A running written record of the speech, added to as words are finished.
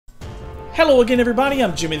Hello again everybody,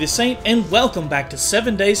 I'm JimmyTheSaint, and welcome back to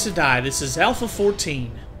 7 Days to Die. This is Alpha 14.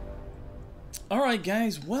 Alright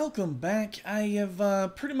guys, welcome back. I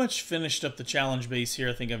have pretty much finished up the challenge base here.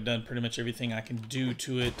 I think I've done pretty much everything I can do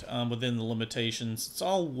to it within the limitations. It's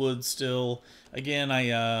all wood still. Again,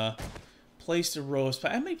 I placed a row of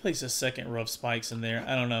spikes. I may place a second row of spikes in there.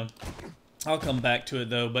 I don't know. I'll come back to it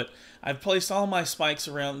though, but I've placed all my spikes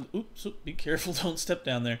around. Oops, be careful, don't step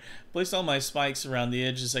down there. Placed all my spikes around the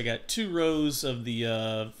edges. I got 2 rows of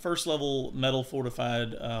the first level metal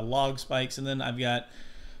fortified log spikes, and then I've got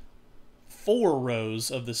 4 rows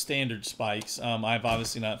of the standard spikes. I've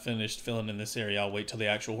obviously not finished filling in this area. I'll wait till the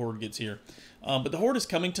actual horde gets here. But the horde is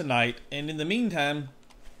coming tonight, and in the meantime,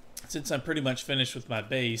 since I'm pretty much finished with my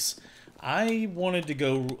base, I wanted to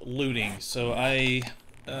go looting. So I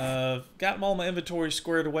got all my inventory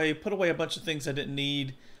squared away, put away a bunch of things I didn't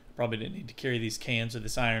need. Probably didn't need to carry these cans or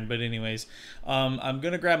this iron, but anyways, I'm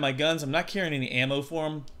gonna grab my guns. I'm not carrying any ammo for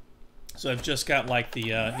them, so I've just got like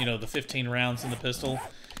the the 15 rounds in the pistol,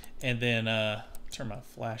 and then turn my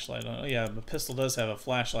flashlight on. Oh yeah, the pistol does have a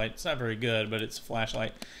flashlight. It's not very good, but it's a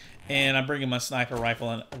flashlight. And I'm bringing my sniper rifle,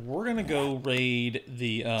 and we're gonna go raid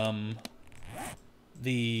the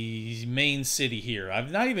main city here. I've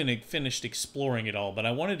not even finished exploring it all, but I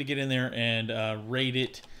wanted to get in there and raid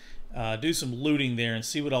it, do some looting there and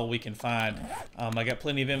see what all we can find. I got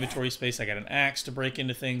plenty of inventory space. I got an axe to break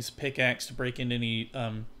into things, pickaxe to break into any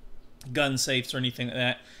gun safes or anything like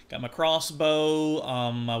that. Got my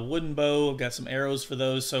crossbow, my wooden bow. I've got some arrows for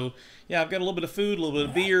those. So yeah, I've got a little bit of food, a little bit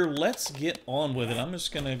of beer. Let's get on with it. I'm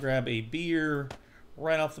just gonna grab a beer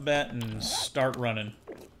right off the bat and start running.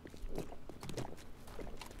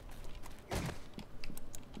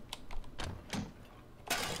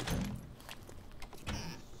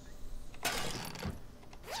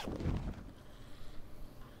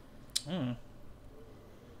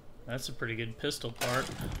 That's a pretty good pistol part.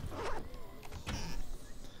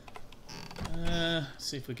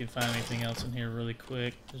 See if we can find anything else in here really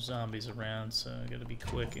quick. There's zombies around, so I gotta be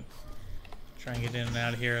quick and try and get in and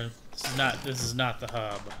out of here. This is not the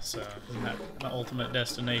hub, so it's not my ultimate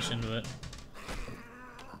destination, but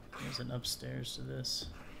there's an upstairs to this.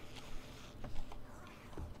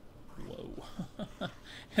 Whoa.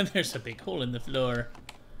 And there's a big hole in the floor.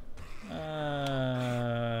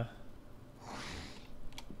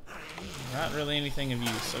 Not really anything of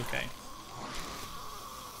use. Okay.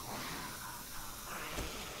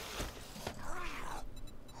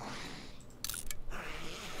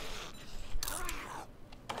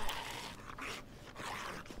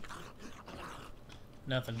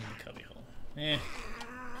 Nothing in the cubbyhole. Eh.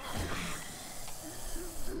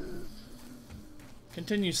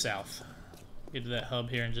 Continue south. Get to that hub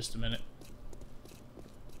here in just a minute.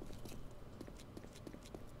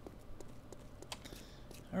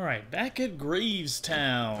 Alright, back at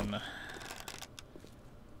Gravestowne.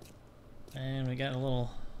 And we got a little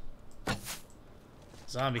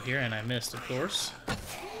zombie here, and I missed, of course.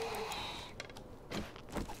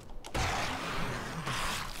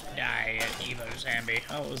 Die, evil zombie.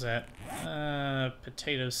 Oh, what was that?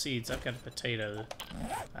 Potato seeds. I've got a potato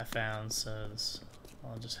I found, so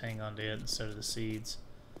I'll just hang on to it instead of the seeds.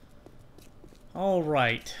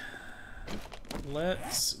 Alright.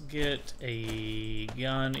 Let's get a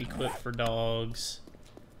gun equipped for dogs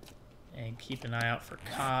and keep an eye out for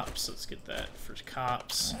cops. Let's get that for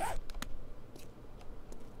cops.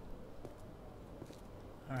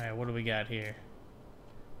 Alright, what do we got here?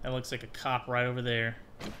 That looks like a cop right over there.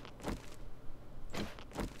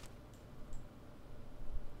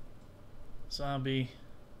 Zombie.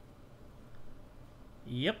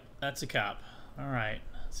 Yep, that's a cop. Alright,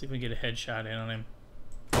 let's see if we can get a headshot in on him.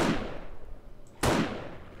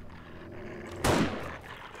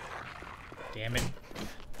 Damn it.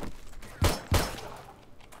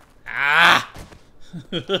 Ah!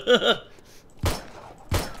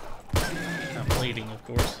 I'm bleeding, of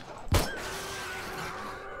course.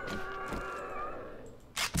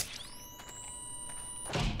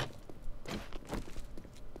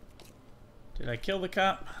 Did I kill the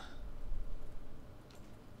cop?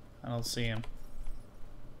 I don't see him.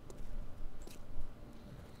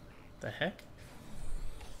 The heck?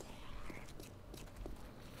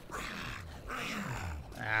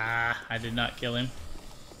 Ah, I did not kill him.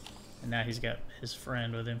 And now he's got his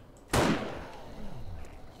friend with him.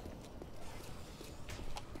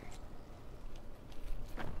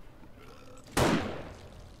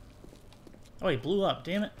 Oh, he blew up,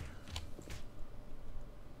 damn it.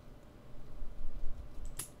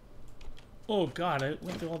 Oh god, I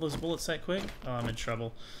went through all those bullets that quick? Oh, I'm in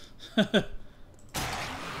trouble.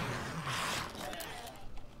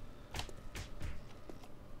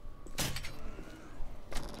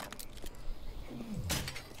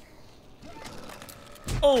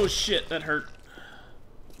 Oh shit, that hurt.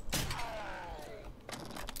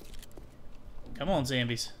 Come on,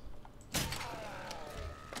 zombies.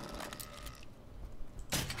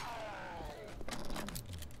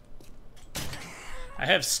 I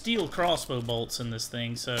have steel crossbow bolts in this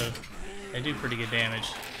thing, so they do pretty good damage.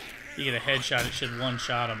 If you get a headshot, it should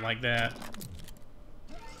one-shot them like that.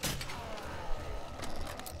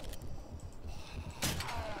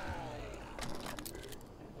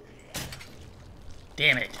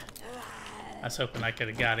 Damn it. I was hoping I could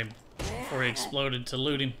have got him before he exploded to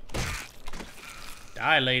loot him.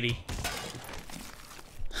 Die, lady.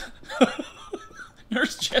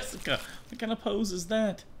 Nurse Jessica. What kind of pose is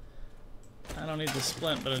that? I don't need the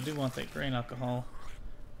splint, but I do want that grain alcohol.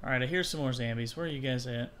 Alright, I hear some more zombies. Where are you guys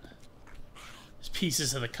at? There's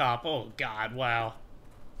pieces of the cop. Oh, God, wow.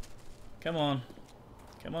 Come on.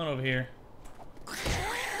 Come on over here.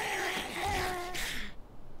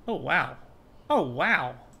 Oh, wow. Oh,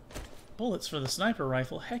 wow. Bullets for the sniper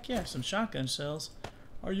rifle. Heck yeah, some shotgun shells.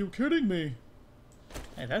 Are you kidding me?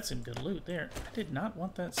 Hey, that's some good loot there. I did not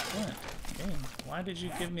want that splint. Dang, why did you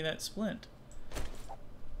give me that splint?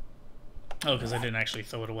 Oh, because I didn't actually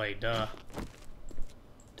throw it away. Duh.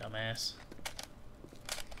 Dumbass.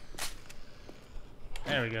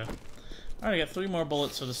 There we go. Alright, I got 3 more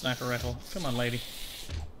bullets for the sniper rifle. Come on, lady.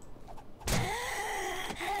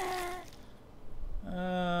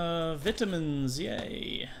 Vitamins,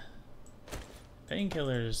 yay.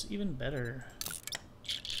 Painkillers, even better.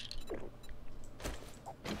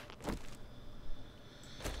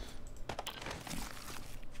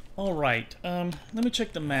 Alright, let me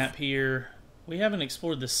check the map here. We haven't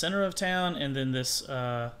explored the center of town and then this,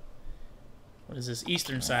 what is this,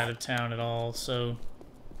 eastern side of town at all, so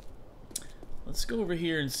let's go over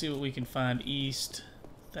here and see what we can find east.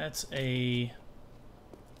 That's a...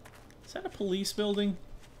 Is that a police building?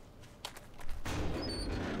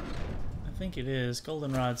 I think it is.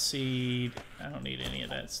 Goldenrod seed. I don't need any of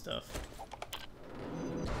that stuff.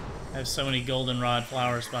 I have so many goldenrod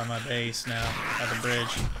flowers by my base now, by the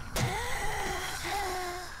bridge.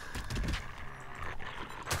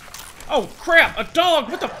 Oh crap! A dog!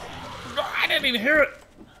 What the? I didn't even hear it!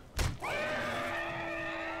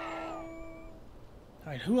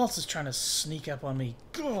 Alright, who else is trying to sneak up on me?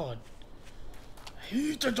 God! I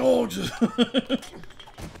hate the dogs!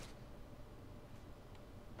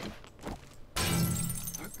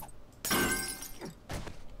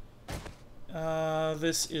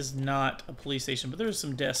 This is not a police station, but there's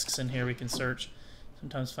some desks in here we can search.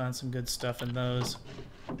 Sometimes find some good stuff in those.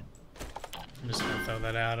 I'm just gonna throw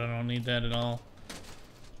that out. I don't need that at all.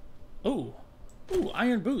 Ooh. Ooh,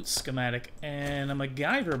 Iron Boots schematic. And a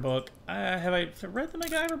MacGyver book. Have I read the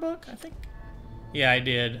MacGyver book? I think... Yeah, I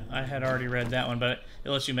did. I had already read that one, but it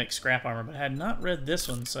lets you make scrap armor. But I had not read this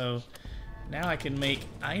one, so... Now I can make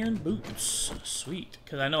iron boots. Sweet.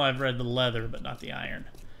 Because I know I've read the leather, but not the iron.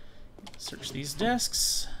 Search these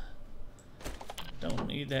desks. Don't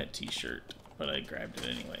need that t-shirt, but I grabbed it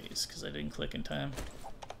anyways because I didn't click in time.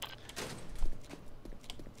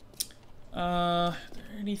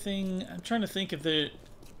 Anything? I'm trying to think if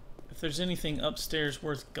there's anything upstairs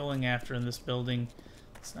worth going after in this building.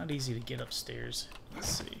 It's not easy to get upstairs. Let's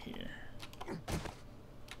see here.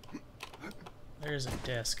 There's a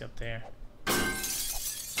desk up there.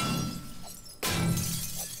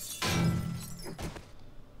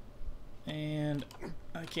 And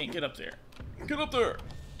I can't get up there. Get up there!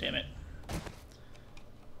 Damn it.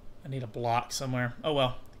 I need a block somewhere. Oh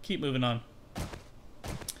well, keep moving on.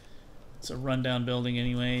 It's a rundown building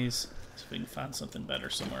anyways. See if we can find something better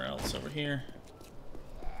somewhere else over here.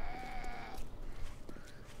 I'm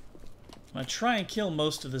gonna try and kill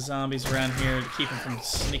most of the zombies around here to keep them from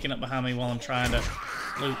sneaking up behind me while I'm trying to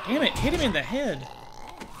loot. Damn it, hit him in the head!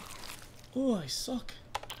 Oh, I suck.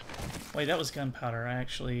 Wait, that was gunpowder. I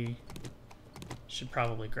actually should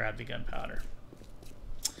probably grab the gunpowder.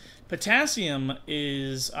 Potassium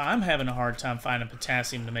is... I'm having a hard time finding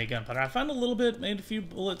potassium to make gunpowder. I found a little bit, made a few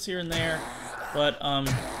bullets here and there, but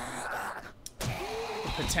the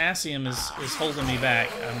potassium is holding me back.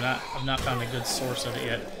 I've not found a good source of it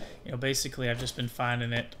yet. You know, basically I've just been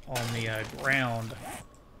finding it on the ground.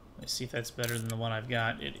 Let's see if that's better than the one I've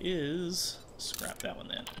got. It is... Scrap that one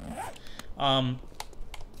then.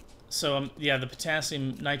 Yeah, the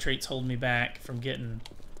potassium nitrates hold me back from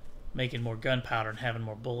making more gunpowder and having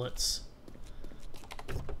more bullets.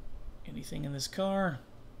 Anything in this car?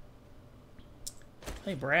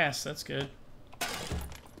 Hey, brass, that's good.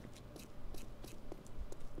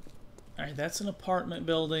 Alright, that's an apartment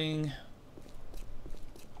building.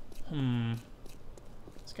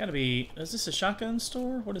 It's gotta be... Is this a shotgun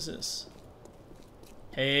store? What is this?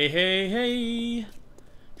 Hey, hey, hey!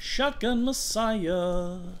 Shotgun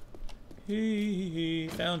Messiah. He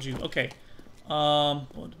found you. Okay.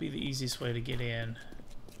 What would be the easiest way to get in?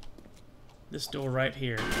 This door right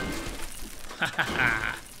here. Ha ha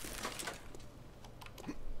ha.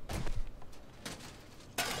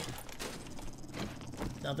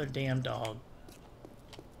 Another damn dog.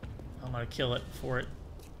 I'm gonna kill it before it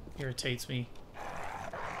irritates me.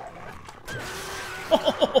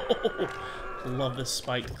 Oh, love this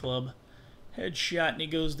spiked club. Headshot and he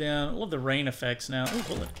goes down. I love the rain effects now. Oh,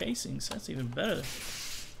 bullet casings. That's even better.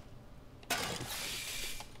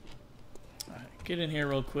 Alright, get in here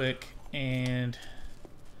real quick and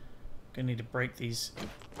gonna need to break these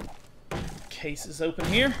cases open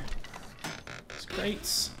here. These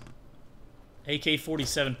crates.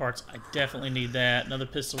 AK-47 parts. I definitely need that. Another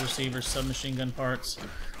pistol receiver, submachine gun parts.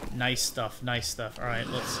 Nice stuff, nice stuff. Alright,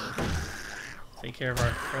 let's take care of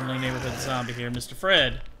our friendly neighborhood zombie here. Mr.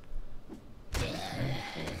 Fred.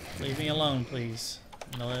 Leave me alone, please.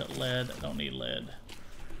 No lead. I don't need lead.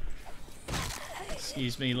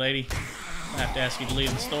 Excuse me, lady. I have to ask you to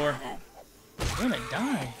leave the store. Damn it,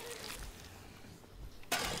 die.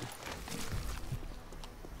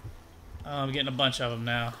 Oh, I'm getting a bunch of them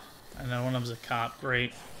now. I know one of them's a cop.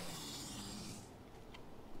 Great.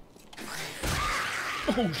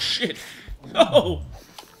 Oh, shit. Oh!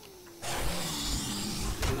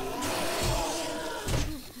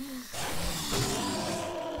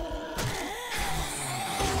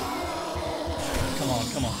 Come on,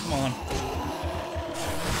 come on, come on.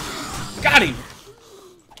 Got him!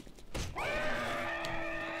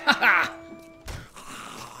 Ha-ha!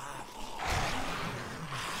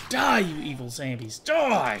 Die, you evil zombies.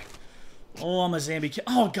 Die! Oh, I'm a zombie.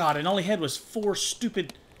 Oh, God, and all he had was 4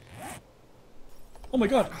 stupid... Oh, my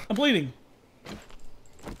God, I'm bleeding.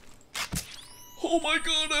 Oh, my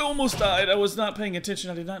God, I almost died. I was not paying attention.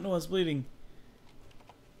 I did not know I was bleeding.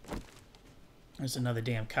 There's another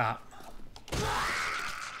damn cop.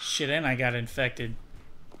 Shit, and I got infected.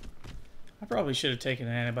 I probably should have taken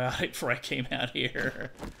an antibiotic before I came out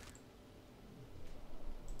here.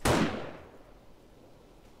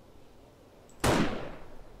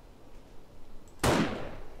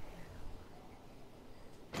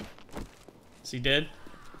 Is he dead?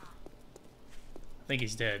 I think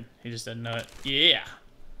he's dead. He just doesn't know it. Yeah!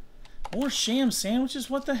 More sham sandwiches?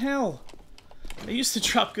 What the hell? They used to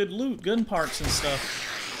drop good loot, gun parts and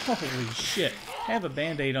stuff. Holy shit. Have a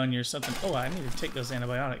band-aid on you or something. Oh, I need to take those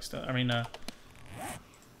antibiotics. Damn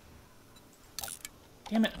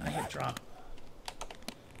it, I hit drop.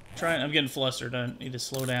 I'm getting flustered. I need to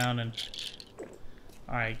slow down and...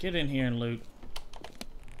 Alright, get in here and loot.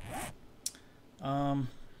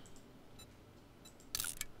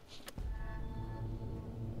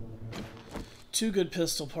 2 good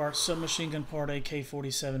pistol parts, submachine gun part,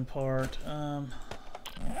 AK-47 part.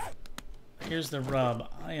 Here's the rub.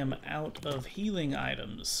 I am out of healing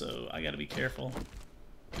items, so I gotta be careful.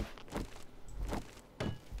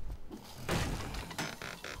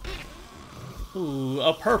 Ooh,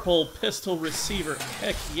 a purple pistol receiver.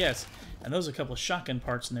 Heck yes. And there's a couple of shotgun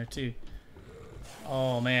parts in there too.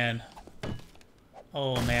 Oh man.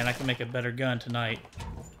 Oh man, I can make a better gun tonight.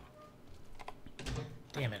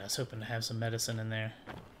 Damn it, I was hoping to have some medicine in there.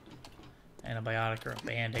 Antibiotic or a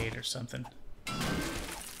band-aid or something.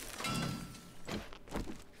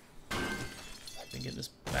 Let me get this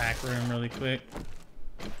back room really quick.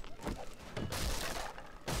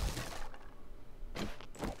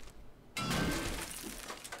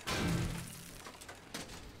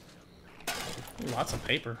 Ooh, lots of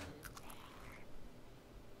paper.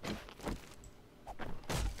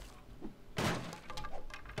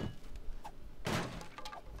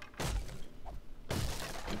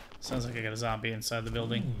 Sounds like I got a zombie inside the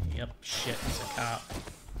building. Yep, shit, he's a cop.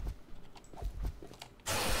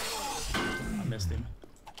 I missed him.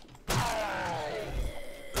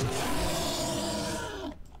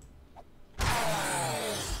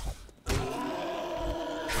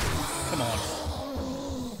 Come on.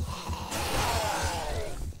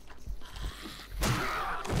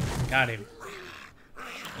 Got him.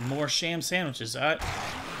 And more sham sandwiches. Well,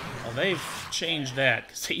 they've changed that,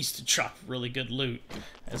 because they used to drop really good loot.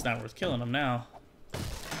 It's not worth killing them now.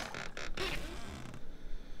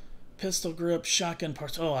 Pistol grip, shotgun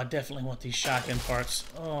parts. Oh, I definitely want these shotgun parts.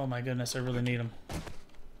 Oh my goodness, I really need them.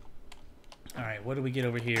 Alright, what do we get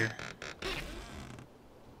over here?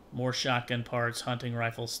 More shotgun parts, hunting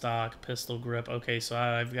rifle stock, pistol grip. Okay, so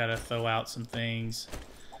I've got to throw out some things.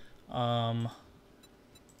 I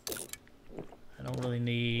don't really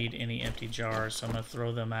need any empty jars, so I'm going to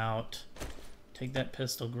throw them out. Take that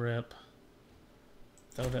pistol grip.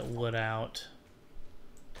 Throw that wood out.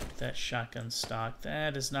 That shotgun stock.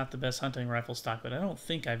 That is not the best hunting rifle stock, but I don't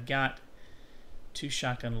think I've got 2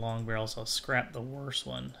 shotgun long barrels. I'll scrap the worst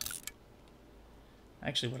one.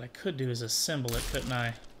 Actually, what I could do is assemble it, couldn't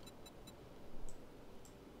I?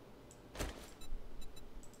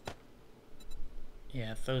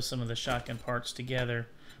 Yeah, throw some of the shotgun parts together.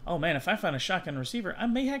 Oh man, if I find a shotgun receiver, I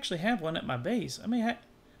may actually have one at my base. I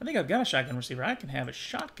think I've got a shotgun receiver. I can have a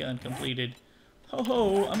shotgun completed. Ho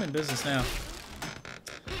ho, I'm in business now.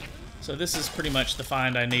 So this is pretty much the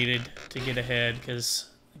find I needed to get ahead, because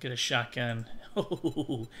I get a shotgun.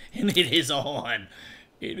 Oh, and it is on.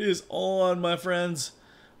 It is on, my friends.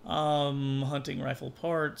 Hunting rifle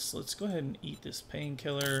parts. Let's go ahead and eat this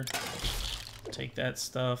painkiller. Take that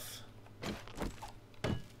stuff.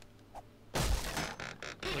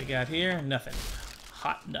 What we got here? Nothing.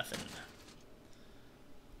 Hot nothing.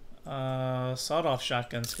 Sawed-off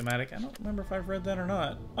shotgun schematic. I don't remember if I've read that or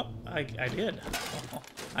not. Oh, I did.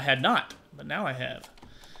 I had not, but now I have.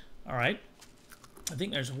 Alright. I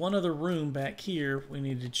think there's one other room back here we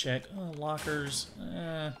need to check. Oh, lockers.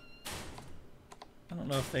 I don't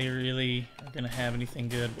know if they really are going to have anything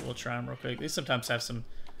good, but we'll try them real quick. They sometimes have some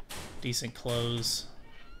decent clothes.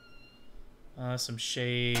 Some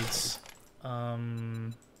shades.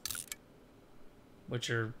 Which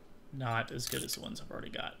are not as good as the ones I've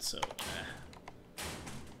already got, so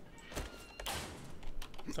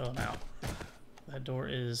throw them out. That door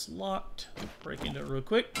is locked. Break into it real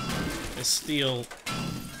quick. This steel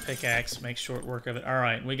pickaxe makes short work of it.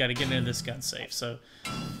 Alright, we got to get into this gun safe, so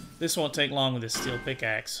this won't take long with this steel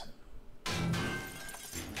pickaxe.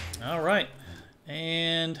 Alright,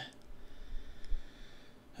 and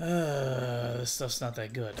this stuff's not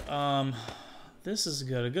that good. This is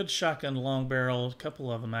good. A good shotgun long barrel. A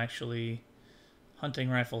couple of them, actually. Hunting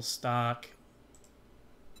rifle stock.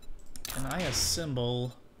 Can I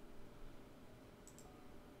assemble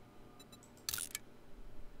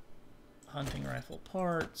hunting rifle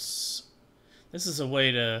parts? This is a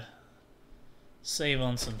way to save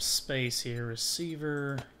on some space here.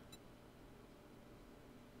 Receiver.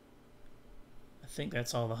 I think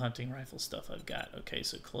that's all the hunting rifle stuff I've got. Okay,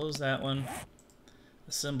 so close that one.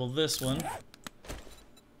 Assemble this one.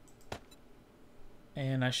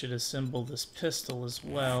 And I should assemble this pistol as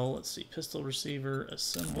well. Let's see, pistol receiver,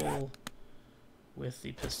 assemble with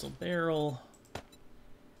the pistol barrel.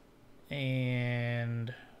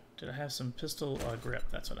 And did I have some pistol grip?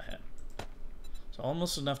 That's what I had. So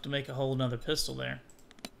almost enough to make a whole nother pistol there.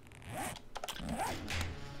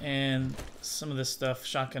 And some of this stuff,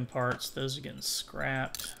 shotgun parts, those are getting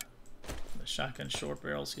scrapped. The shotgun short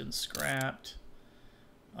barrel's getting scrapped.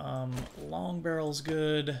 Long barrel's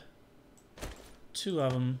good. 2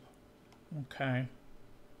 of them. Okay.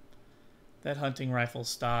 That hunting rifle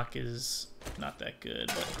stock is not that good,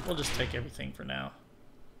 but we'll just take everything for now.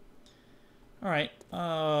 Alright.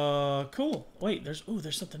 Cool. Wait, there's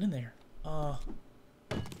something in there.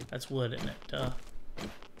 That's wood, isn't it?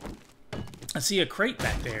 I see a crate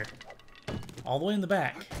back there. All the way in the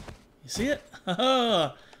back. You see it?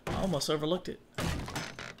 I almost overlooked it.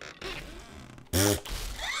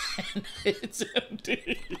 And it's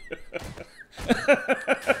empty.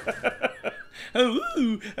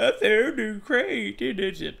 Ooh, up there in the crate, and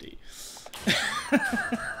it's empty.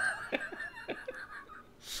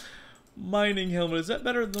 Mining helmet. Is that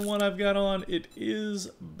better than the one I've got on? It is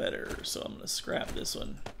better, so I'm going to scrap this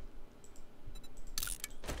one.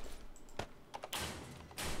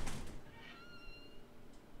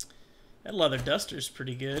 That leather duster's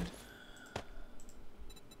pretty good.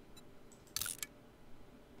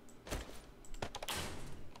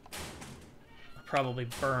 I'll probably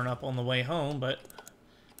burn up on the way home, but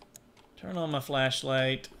turn on my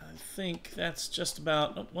flashlight. I think that's just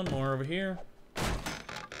about... Oh, one more over here.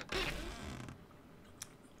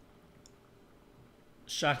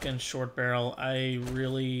 Shotgun short barrel. I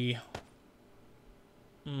really...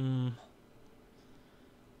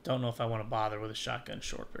 don't know if I want to bother with a shotgun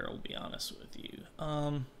short barrel, to be honest with you.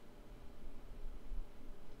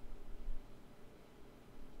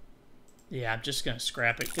 Yeah, I'm just going to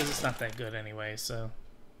scrap it because it's not that good anyway, so.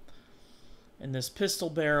 And this pistol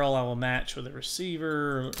barrel I will match with a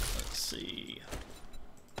receiver. Let's see.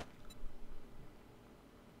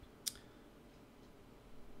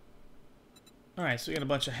 Alright, so we got a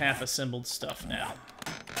bunch of half-assembled stuff now.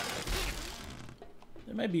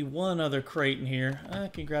 There may be one other crate in here. I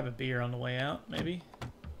can grab a beer on the way out, maybe.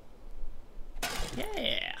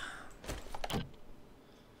 Yeah!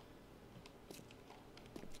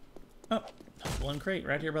 Oh, one crate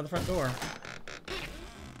right here by the front door.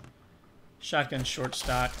 Shotgun short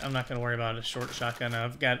stock. I'm not going to worry about a short shotgun.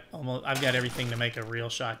 I've got everything to make a real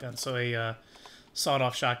shotgun. So a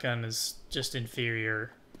sawed-off shotgun is just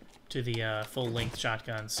inferior to the full-length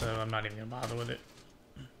shotgun, so I'm not even going to bother with it.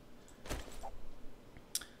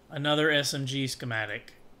 Another SMG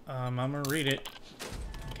schematic. I'm going to read it.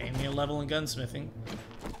 Gave me a level in gunsmithing.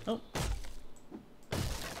 Oh.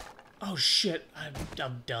 Oh, shit.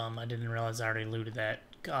 I'm dumb. I didn't realize I already looted that.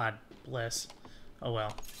 God bless. Oh,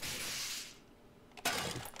 well.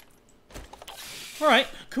 Alright,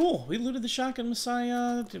 cool. We looted the Shotgun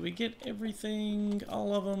Messiah. Did we get everything?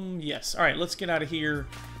 All of them? Yes. Alright, let's get out of here.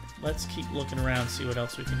 Let's keep looking around, see what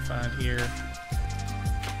else we can find here.